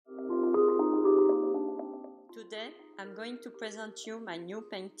Today, I'm going to present you my new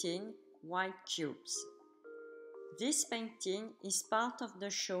painting, White Cubes. This painting is part of the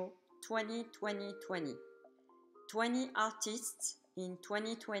show 2020. 20 artists in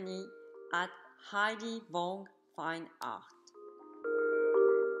 2020 at Heidi Vaughan Fine Art.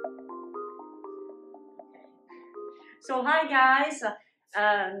 So hi guys,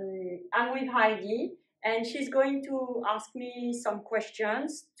 I'm with Heidi and she's going to ask me some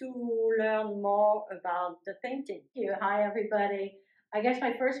questions to learn more about the painting. Thank you. Hi everybody. I guess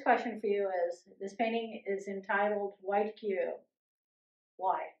my first question for you is, this painting is entitled White Cube.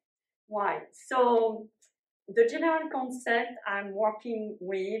 Why? Why? So the general concept I'm working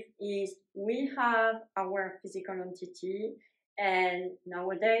with is we have our physical entity, and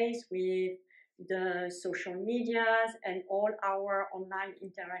nowadays with the social medias and all our online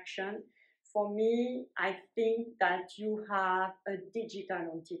interaction, for me, I think that you have a digital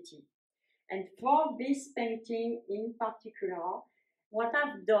entity. And for this painting in particular, what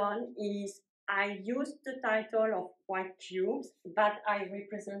I've done is I used the title of White Cubes that I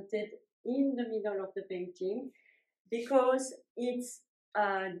represented in the middle of the painting because it's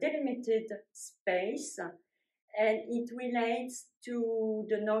a delimited space and it relates to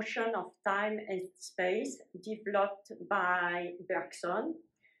the notion of time and space developed by Bergson.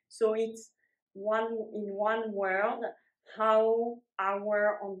 So it's in one word how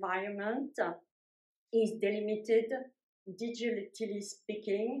our environment is delimited, digitally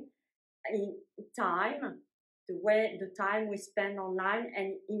speaking, in time, the time we spend online,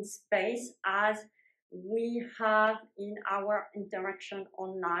 and in space as we have in our interaction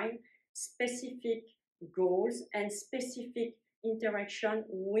online specific goals and specific interaction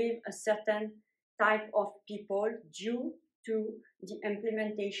with a certain type of people due to the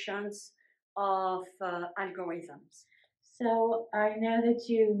implementations of algorithms. So I know that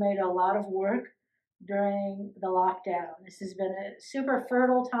you made a lot of work during the lockdown. This has been a super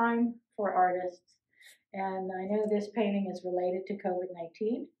fertile time for artists. And I know this painting is related to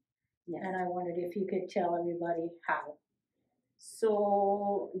COVID-19. Yes. And I wondered if you could tell everybody how.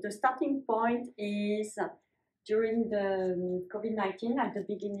 So the starting point is during the COVID-19, at the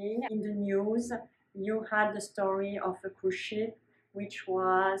beginning, in the news, you had the story of a cruise ship which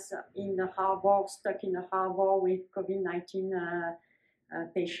was in the harbor, stuck in the harbor with COVID-19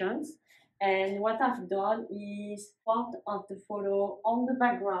 patients. And what I've done is part of the photo on the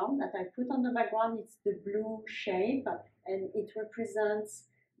background that I put on the background, it's the blue shape and it represents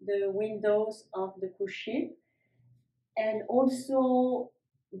the windows of the cruise ship. And also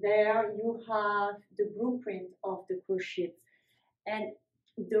there you have the blueprint of the cruise ship. And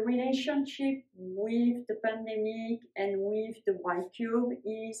the relationship with the pandemic and with the White Cube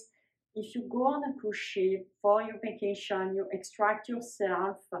is if you go on a cruise ship for your vacation, you extract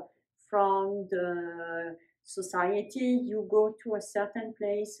yourself from the society, you go to a certain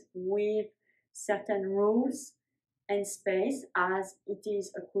place with certain rules and space as it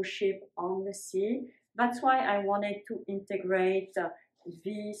is a cruise ship on the sea. That's why I wanted to integrate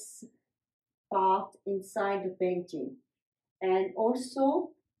this part inside the painting. And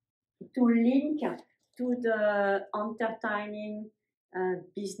also to link to the entertaining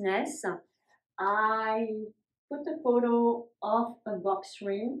business, I put a photo of a box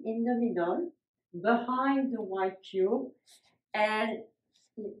ring in the middle behind the White Cube, and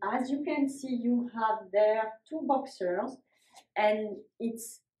as you can see you have there two boxers, and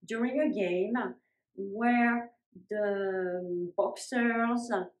it's during a game where the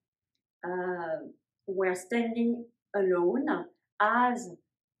boxers were standing alone, as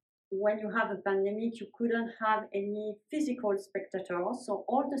when you have a pandemic, you couldn't have any physical spectators. So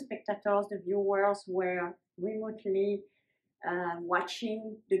all the spectators, the viewers, were remotely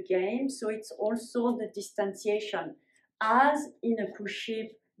watching the game. So it's also the distanciation. As in a cruise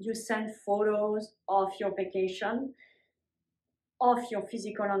ship, you send photos of your vacation, of your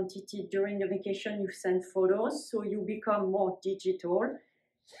physical entity during the vacation, you send photos, so you become more digital.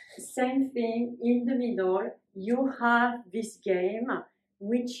 Same thing in the middle, you have this game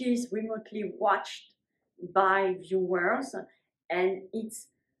which is remotely watched by viewers, and it's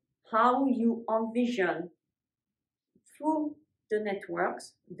how you envision through the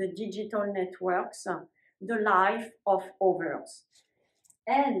networks, the digital networks, the life of others.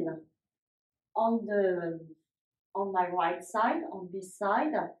 And on my right side, on this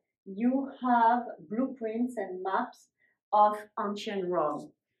side, you have blueprints and maps of ancient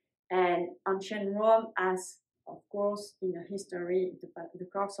Rome. And ancient Rome has, of course, in the history, the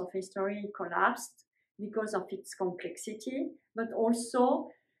course of history collapsed because of its complexity, but also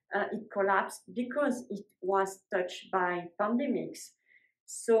it collapsed because it was touched by pandemics.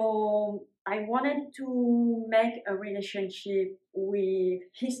 So I wanted to make a relationship with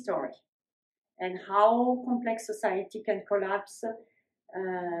history and how complex society can collapse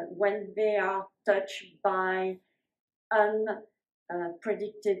when they are touched by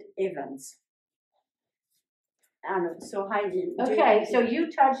unpredicted events. So Heidi, Okay, so you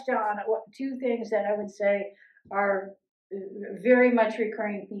touched on two things that I would say are very much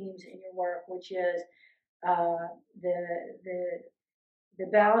recurring themes in your work, which is uh, the the the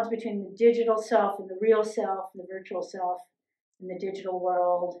balance between the digital self and the real self, the virtual self, in the digital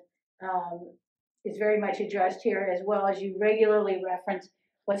world, is very much addressed here, as well as you regularly reference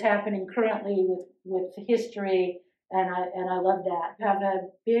what's happening currently with history, and I love that. You have a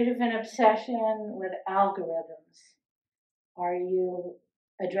bit of an obsession with algorithms. Are you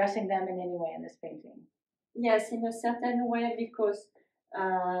addressing them in any way in this painting? Yes, in a certain way, because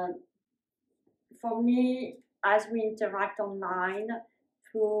uh, for me, as we interact online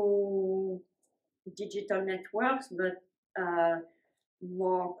through digital networks, but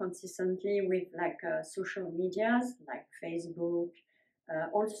more consistently with like social medias like Facebook.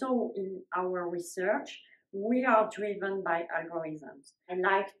 Also, in our research, we are driven by algorithms. I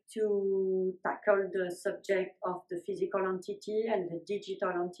like to tackle the subject of the physical entity and the digital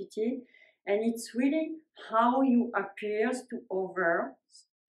entity, and it's really how you appears to others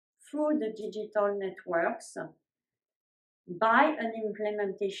through the digital networks by an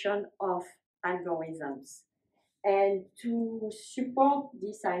implementation of algorithms. And to support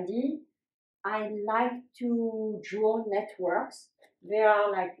this idea, I like to draw networks. They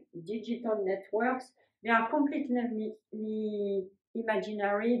are like digital networks. They are completely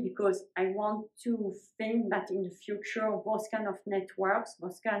imaginary because I want to think that in the future, those kind of networks,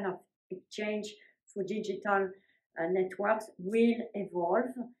 those kind of exchange through digital networks will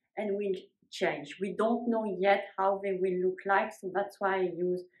evolve and will change. We don't know yet how they will look like, so that's why I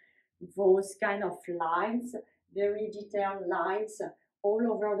use those kind of lines, very detailed lines all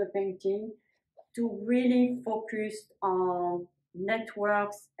over the painting to really focus on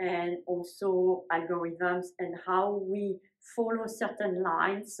networks and also algorithms and how we follow certain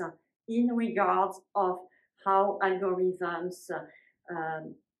lines in regards of how algorithms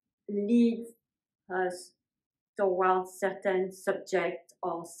lead us towards certain subject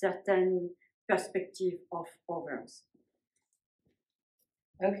or certain perspective of others.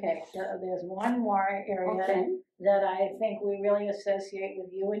 Okay, so there's one more area Okay. that I think we really associate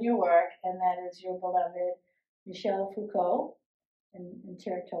with you and your work, and that is your beloved Michel Foucault in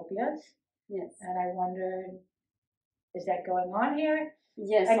Terratopias. Yes. And I wondered, is that going on here?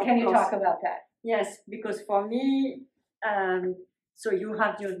 Yes. And can you course. talk about that? Yes, because for me, so you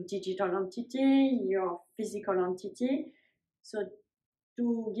have your digital entity, your physical entity. So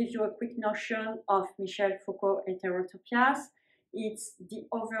to give you a quick notion of Michel Foucault heterotopias, it's the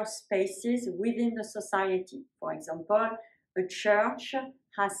other spaces within the society. For example, a church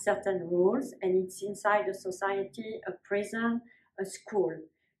has certain rules and it's inside the society, a prison, a school.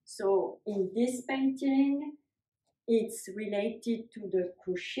 So in this painting, it's related to the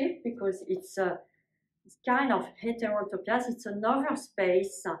cruise ship because it's a kind of heterotopias. It's another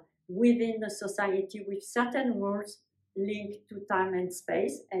space within the society with certain rules linked to time and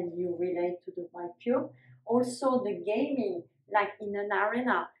space, and you relate to the white cube. Also, the gaming, like in an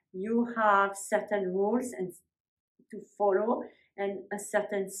arena, you have certain rules and to follow and a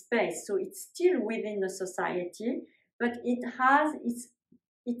certain space. So it's still within the society, but it has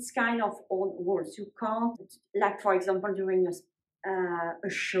its kind of own rules. You can't, like for example, during a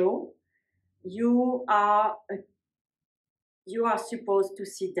show, you are supposed to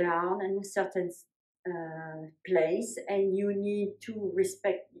sit down in a certain place, and you need to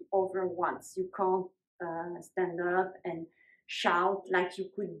respect the other ones. You can't stand up and shout like you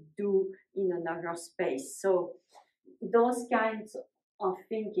could do in another space. So those kinds of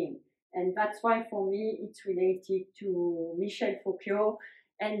thinking, and that's why for me it's related to Michel Foucault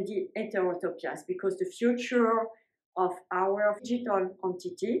and the heterotopias, because the future of our digital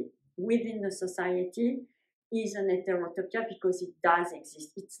entity within the society is an heterotopia because it does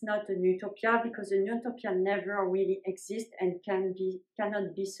exist. It's not an utopia because an utopia never really exists and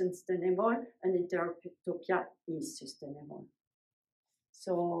cannot be sustainable. An heterotopia is sustainable.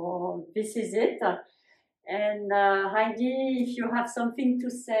 So this is it. And Heidi, if you have something to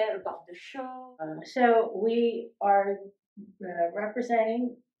say about the show. So we are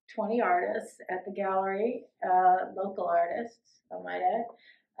representing 20 artists at the gallery, local artists, I might add.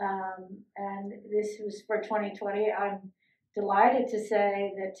 And this was for 2020. I'm delighted to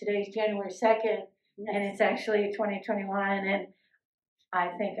say that today's January 2nd, and it's actually 2021, and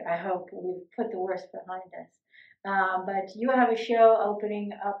I hope we've put the worst behind us. But you have a show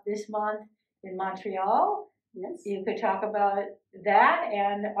opening up this month in Montreal. Yes. You could talk about that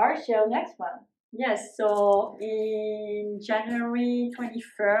and our show next month. Yes, so in January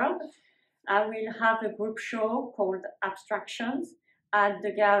 23rd, I will have a group show called Abstractions at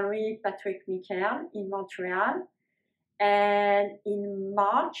the Gallery Patrick Michael in Montreal. And in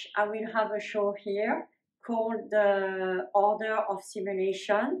March, I will have a show here called the Order of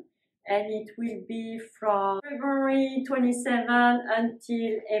Simulation. And it will be from February 27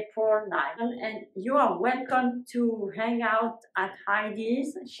 until April 9. And you are welcome to hang out at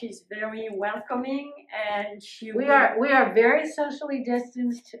Heidi's. She's very welcoming, and we are very socially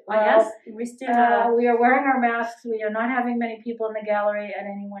distanced. Yes, we still we are wearing our masks. We are not having many people in the gallery at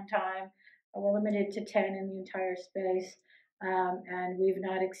any one time. We're limited to 10 in the entire space, and we've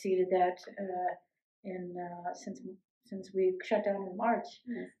not exceeded that since we shut down in March.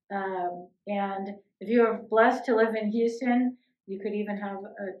 And if you are blessed to live in Houston, you could even have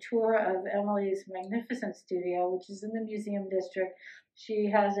a tour of Emily's magnificent studio, which is in the museum district.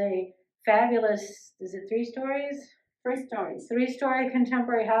 She has a fabulous, is it 3 stories? 3 stories. 3-story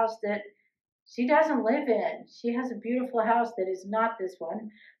contemporary house that she doesn't live in. She has a beautiful house that is not this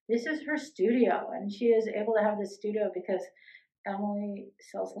one. This is her studio, and she is able to have this studio because Emily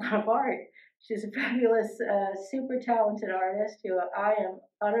sells a lot of art. She's a fabulous, super talented artist who I am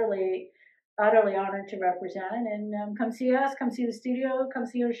utterly honored to represent. And come see us, come see the studio, come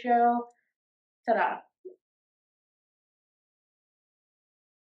see her show. Ta-da.